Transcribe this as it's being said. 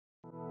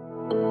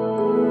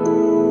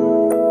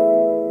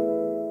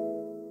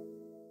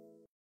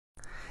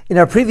In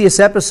our previous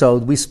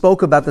episode, we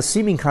spoke about the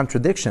seeming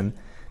contradiction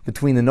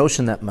between the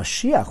notion that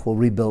Mashiach will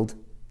rebuild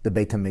the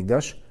Beit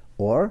HaMikdash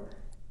or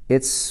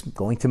it's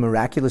going to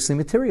miraculously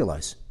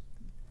materialize.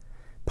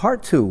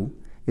 Part 2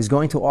 is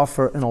going to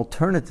offer an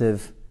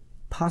alternative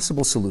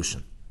possible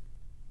solution.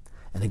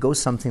 And it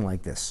goes something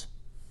like this.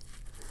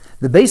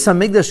 The Beis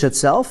HaMikdash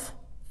itself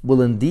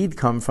will indeed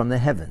come from the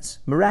heavens,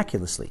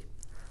 miraculously.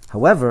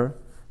 However,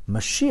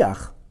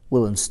 Mashiach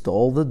will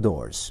install the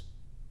doors.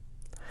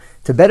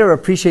 To better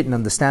appreciate and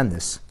understand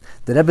this,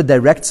 the Rebbe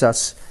directs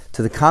us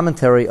to the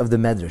commentary of the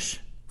Medrash,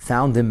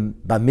 found in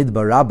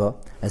Bamidbar Rabbah,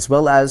 as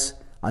well as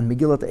on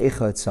Megillat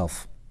Eicha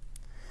itself.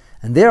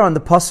 And there on the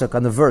pasuk,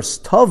 on the verse,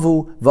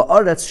 Tavu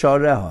va'aretz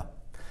shareha,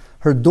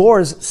 her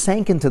doors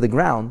sank into the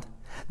ground,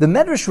 the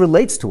Medrash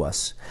relates to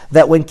us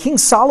that when King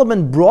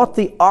Solomon brought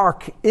the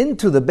ark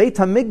into the Beit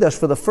HaMikdash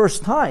for the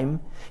first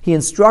time, he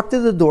instructed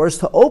the doors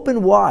to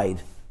open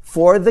wide,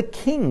 for the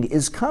king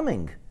is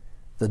coming.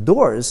 The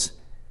doors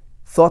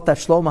thought that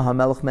Shlomo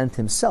HaMelech meant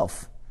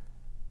himself,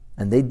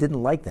 and they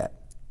didn't like that.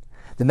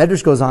 The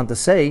Medrash goes on to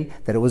say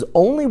that it was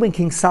only when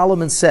King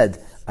Solomon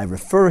said, I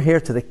refer here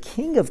to the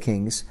King of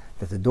Kings,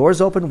 that the doors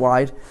opened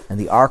wide and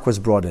the ark was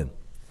brought in.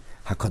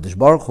 HaKadosh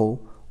Baruch Hu,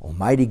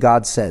 Almighty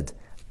God, said,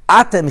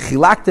 Atem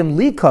chilaktem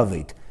li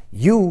kavit,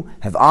 you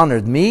have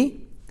honored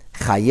me,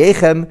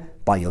 chayechem,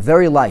 by your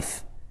very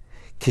life.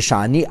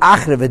 Kishani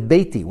achrev et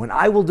beiti, when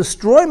I will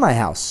destroy my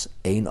house,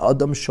 ein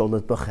adam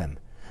sholet bachem,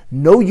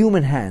 no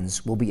human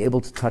hands will be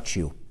able to touch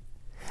you.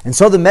 And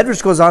so the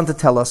Medrash goes on to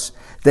tell us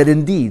that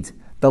indeed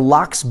the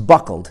locks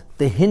buckled,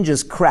 the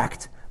hinges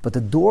cracked, but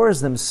the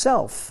doors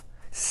themselves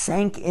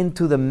sank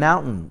into the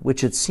mountain,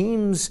 which it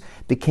seems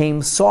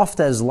became soft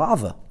as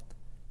lava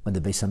when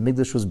the Beis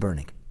HaMikdash was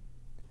burning.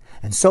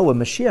 And so when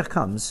Mashiach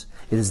comes,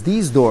 it is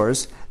these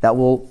doors that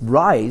will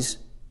rise,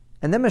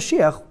 and then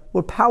Mashiach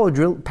will power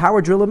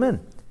drill them in.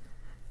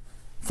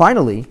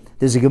 Finally,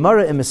 there's a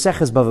Gemara in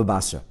Maseches Bava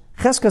Basra,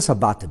 Cheskas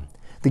Habatim.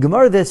 The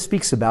Gemara there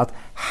speaks about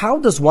how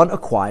does one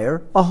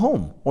acquire a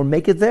home or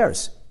make it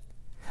theirs.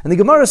 And the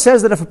Gemara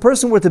says that if a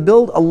person were to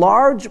build a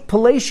large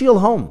palatial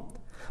home,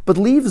 but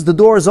leaves the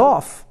doors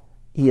off,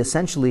 he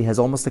essentially has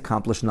almost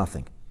accomplished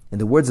nothing. In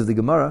the words of the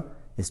Gemara,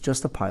 it's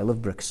just a pile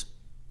of bricks,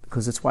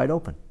 because it's wide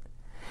open.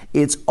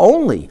 It's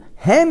only,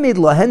 Hemid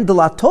lahen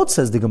delatot,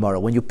 says the Gemara,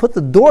 when you put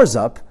the doors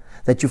up,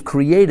 that you've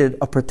created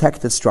a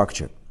protected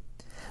structure.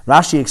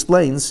 Rashi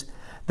explains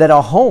that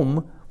a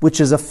home which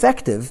is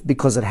effective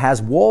because it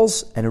has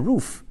walls and a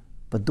roof,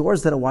 but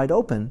doors that are wide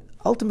open,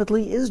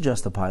 ultimately is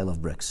just a pile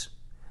of bricks.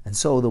 And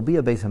so there'll be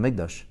a Beit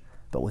HaMikdash,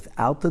 but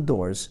without the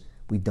doors,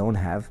 we don't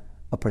have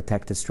a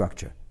protected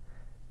structure.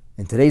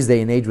 In today's day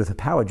and age with a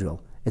power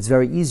drill, it's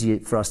very easy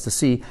for us to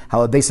see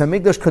how a Beis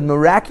HaMikdash could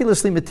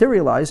miraculously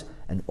materialize,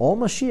 and all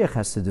Mashiach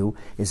has to do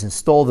is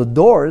install the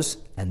doors,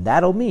 and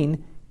that'll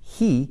mean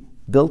he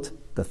built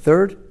the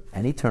third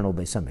and eternal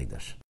Beis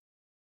HaMikdash.